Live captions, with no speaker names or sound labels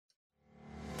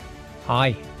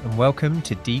Hi, and welcome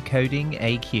to Decoding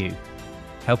AQ,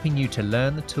 helping you to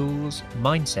learn the tools,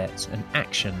 mindsets, and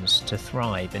actions to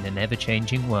thrive in an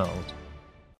ever-changing world.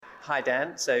 Hi,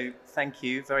 Dan. So thank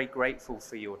you. Very grateful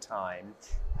for your time.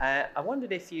 I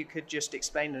wondered if you could just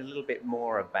explain a little bit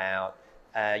more about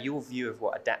your view of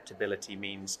what adaptability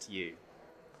means to you.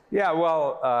 Yeah,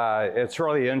 well, it's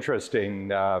really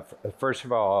interesting. First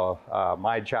of all,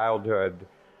 my childhood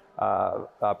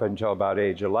up until about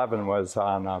age 11 was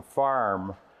on a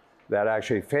farm that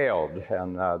actually failed.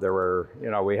 And there were,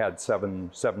 we had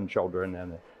seven children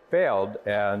and it failed.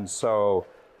 And so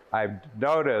I've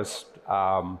noticed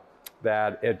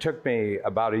that it took me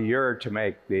about a year to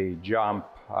make the jump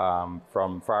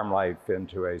from farm life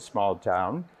into a small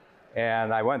town.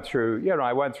 And I went through,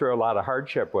 a lot of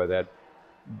hardship with it.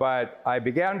 But I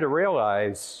began to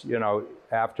realize,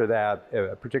 after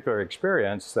that particular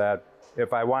experience, that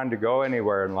if I wanted to go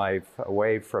anywhere in life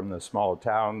away from the small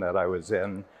town that I was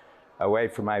in, away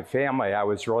from my family, I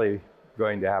was really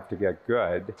going to have to get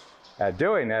good at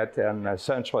doing it. And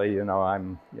essentially,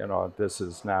 this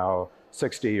is now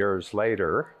 60 years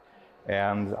later,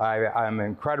 and I'm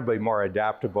incredibly more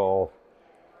adaptable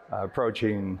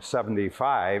approaching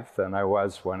 75 than I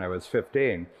was when I was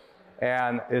 15.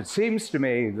 And it seems to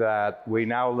me that we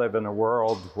now live in a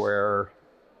world where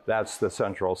that's the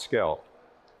central skill.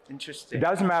 Interesting. It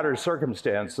doesn't matter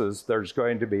circumstances, there's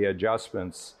going to be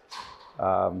adjustments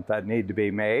that need to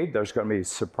be made. There's going to be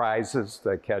surprises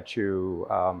that catch you,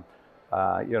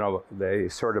 they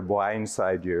sort of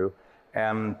blindside you.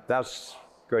 And that's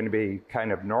going to be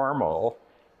kind of normal.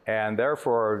 And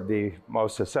therefore, the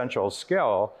most essential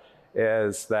skill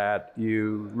is that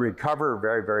you recover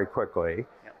very, very quickly.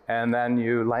 And then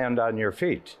you land on your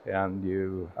feet, and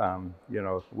you,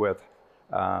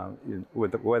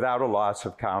 without a loss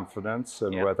of confidence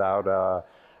and without a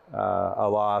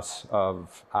loss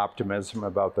of optimism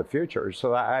about the future.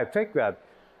 So I think that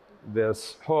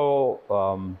this whole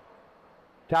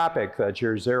topic that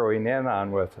you're zeroing in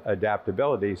on with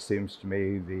adaptability seems to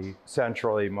me the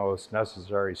centrally most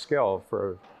necessary skill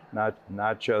for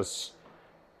not just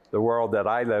the world that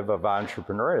I live of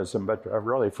entrepreneurism, but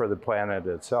really for the planet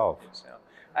itself.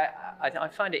 I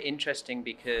find it interesting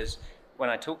because when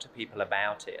I talk to people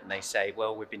about it and they say,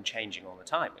 well, we've been changing all the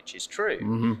time, which is true.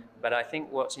 Mm-hmm. But I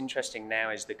think what's interesting now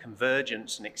is the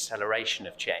convergence and acceleration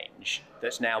of change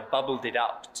that's now bubbled it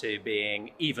up to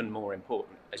being even more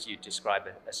important, as you describe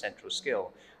a central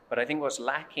skill. But I think what's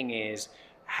lacking is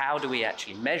how do we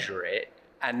actually measure it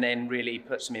and then really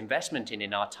put some investment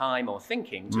in our time or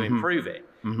thinking to improve it.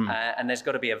 Mm-hmm. And there's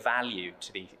got to be a value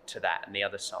to that and the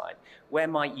other side. Where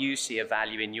might you see a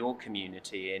value in your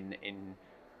community in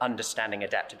understanding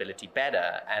adaptability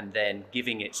better and then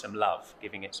giving it some love,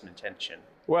 giving it some attention?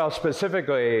 Well,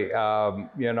 specifically,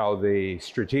 the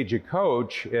strategic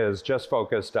coach is just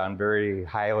focused on very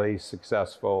highly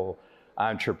successful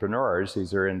entrepreneurs.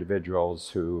 These are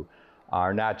individuals who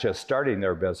are not just starting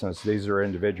their business. These are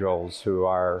individuals who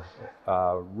are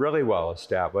really well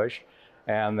established,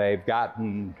 and they've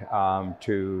gotten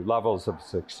to levels of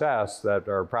success that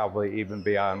are probably even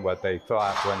beyond what they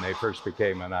thought when they first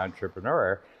became an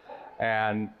entrepreneur.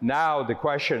 And now the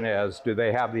question is, do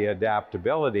they have the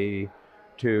adaptability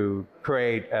to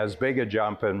create as big a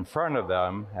jump in front of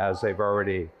them as they've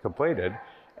already completed,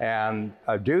 and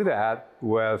do that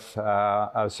with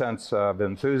a sense of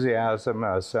enthusiasm,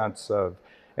 a sense of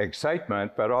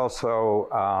excitement, but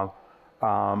also,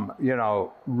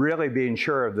 really being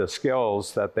sure of the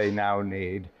skills that they now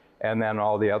need, and then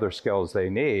all the other skills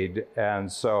they need.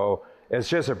 And so it's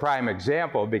just a prime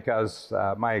example because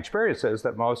my experience is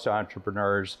that most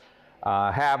entrepreneurs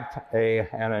have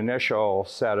an initial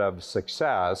set of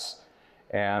success,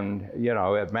 and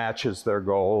it matches their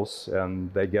goals,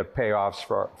 and they get payoffs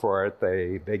for it.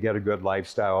 They get a good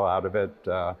lifestyle out of it.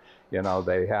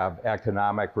 They have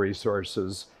economic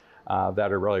resources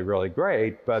that are really, really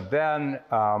great. But then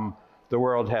the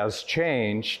world has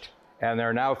changed, and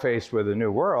they're now faced with a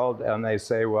new world, and they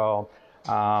say, well,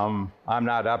 I'm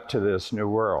not up to this new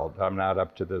world. I'm not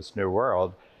up to this new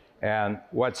world. And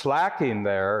what's lacking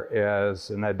there is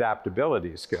an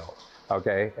adaptability skill,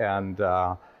 okay? And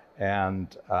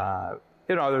there's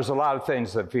a lot of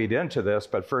things that feed into this,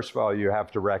 but first of all, you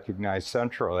have to recognize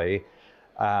centrally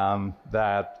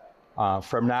that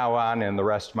from now on in the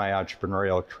rest of my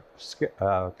entrepreneurial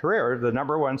career, the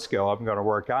number one skill I'm going to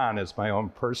work on is my own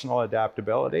personal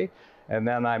adaptability. And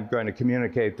then I'm going to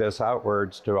communicate this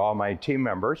outwards to all my team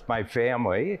members, my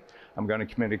family. I'm going to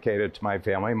communicate it to my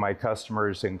family, my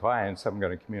customers and clients. I'm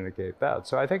going to communicate that.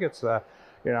 So I think it's,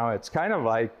 it's kind of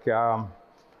like,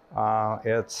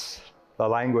 it's the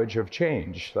language of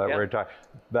change that we're talking,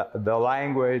 the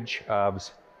language of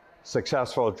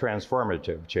successful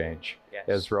transformative change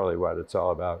is really what it's all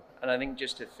about. And I think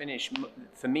just to finish,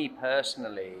 for me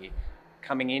personally,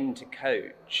 coming into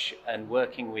coach and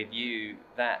working with you,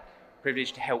 that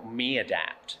privilege to help me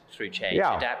adapt through change,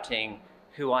 adapting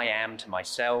who I am to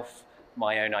myself,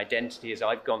 my own identity as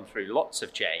I've gone through lots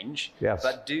of change,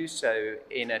 but do so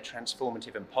in a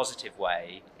transformative and positive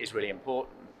way is really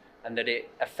important, and that it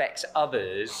affects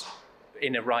others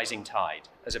in a rising tide,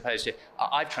 as opposed to,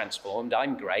 I've transformed,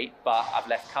 I'm great, but I've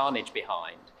left carnage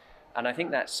behind. And I think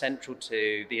that's central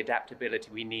to the adaptability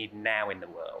we need now in the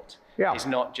world. It's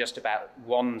not just about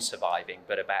one surviving,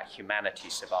 but about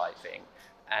humanity surviving.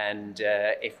 And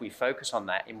if we focus on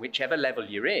that, in whichever level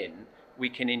you're in, we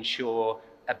can ensure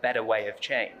a better way of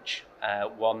change,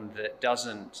 one that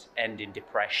doesn't end in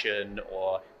depression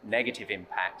or negative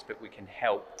impact, but we can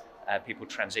help people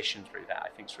transition through that. I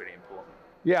think it's really important.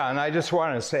 Yeah, and I just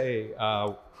want to say,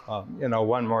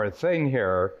 one more thing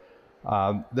here.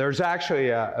 There's actually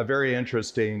a very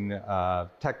interesting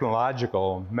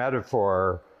technological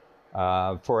metaphor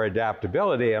for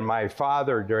adaptability. And my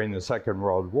father, during the Second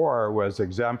World War, was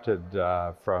exempted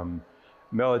from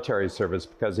military service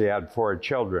because he had 4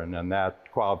 children, and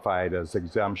that qualified as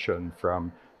exemption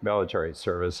from military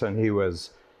service. And he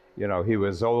was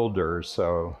older,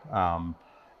 so.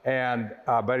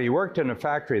 But he worked in a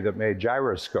factory that made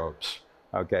gyroscopes,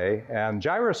 okay? And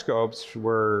gyroscopes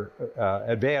were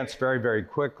advanced very, very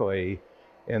quickly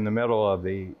in the middle of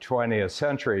the 20th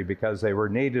century because they were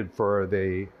needed for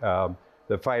the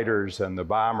fighters and the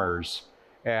bombers.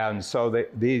 And so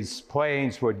these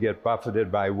planes would get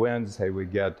buffeted by winds. They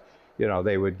would get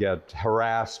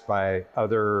harassed by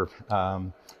other,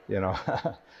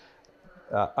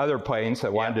 other planes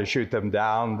that wanted to shoot them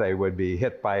down. They would be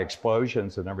hit by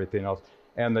explosions and everything else.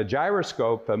 And the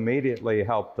gyroscope immediately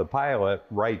helped the pilot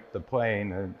right the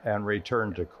plane and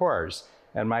return to course.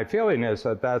 And my feeling is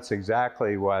that that's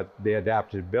exactly what the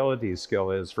adaptability skill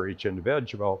is for each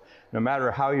individual. No matter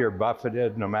how you're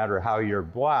buffeted, no matter how you're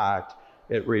blocked,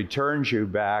 it returns you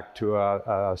back to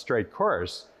a straight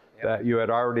course that you had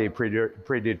already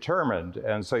predetermined.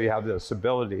 And so you have this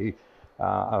ability.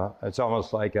 It's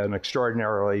almost like an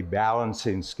extraordinarily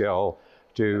balancing skill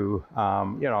to,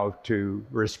 to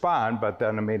respond, but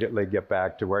then immediately get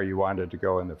back to where you wanted to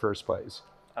go in the first place.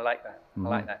 I like that. I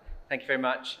like that. Thank you very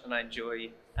much, and I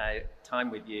enjoy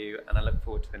time with you, and I look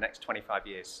forward to the next 25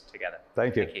 years together.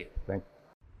 Thank you. Thank you.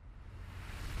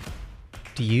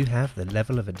 Do you have the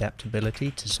level of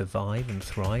adaptability to survive and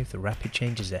thrive the rapid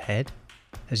changes ahead?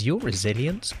 Has your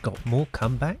resilience got more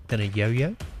comeback than a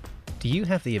yo-yo? Do you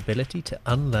have the ability to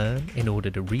unlearn in order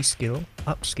to reskill,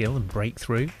 upskill and break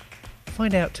through?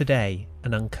 Find out today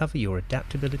and uncover your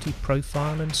adaptability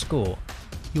profile and score,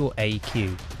 your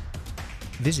AQ.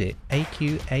 Visit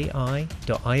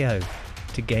aqai.io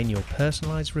to gain your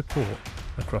personalized report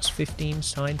across 15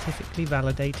 scientifically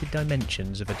validated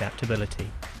dimensions of adaptability.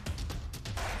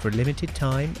 For a limited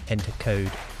time, enter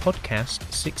code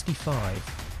PODCAST65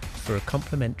 for a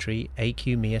complimentary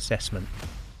AQ-Me assessment.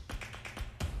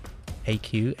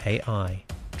 AQAI,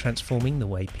 transforming the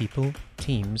way people,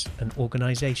 teams and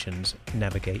organizations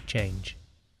navigate change.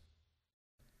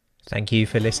 Thank you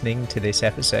for listening to this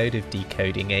episode of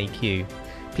Decoding AQ.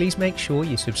 Please make sure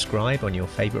you subscribe on your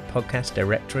favorite podcast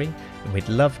directory, and we'd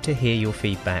love to hear your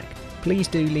feedback. Please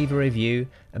do leave a review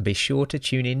and be sure to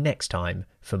tune in next time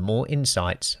for more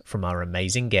insights from our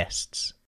amazing guests.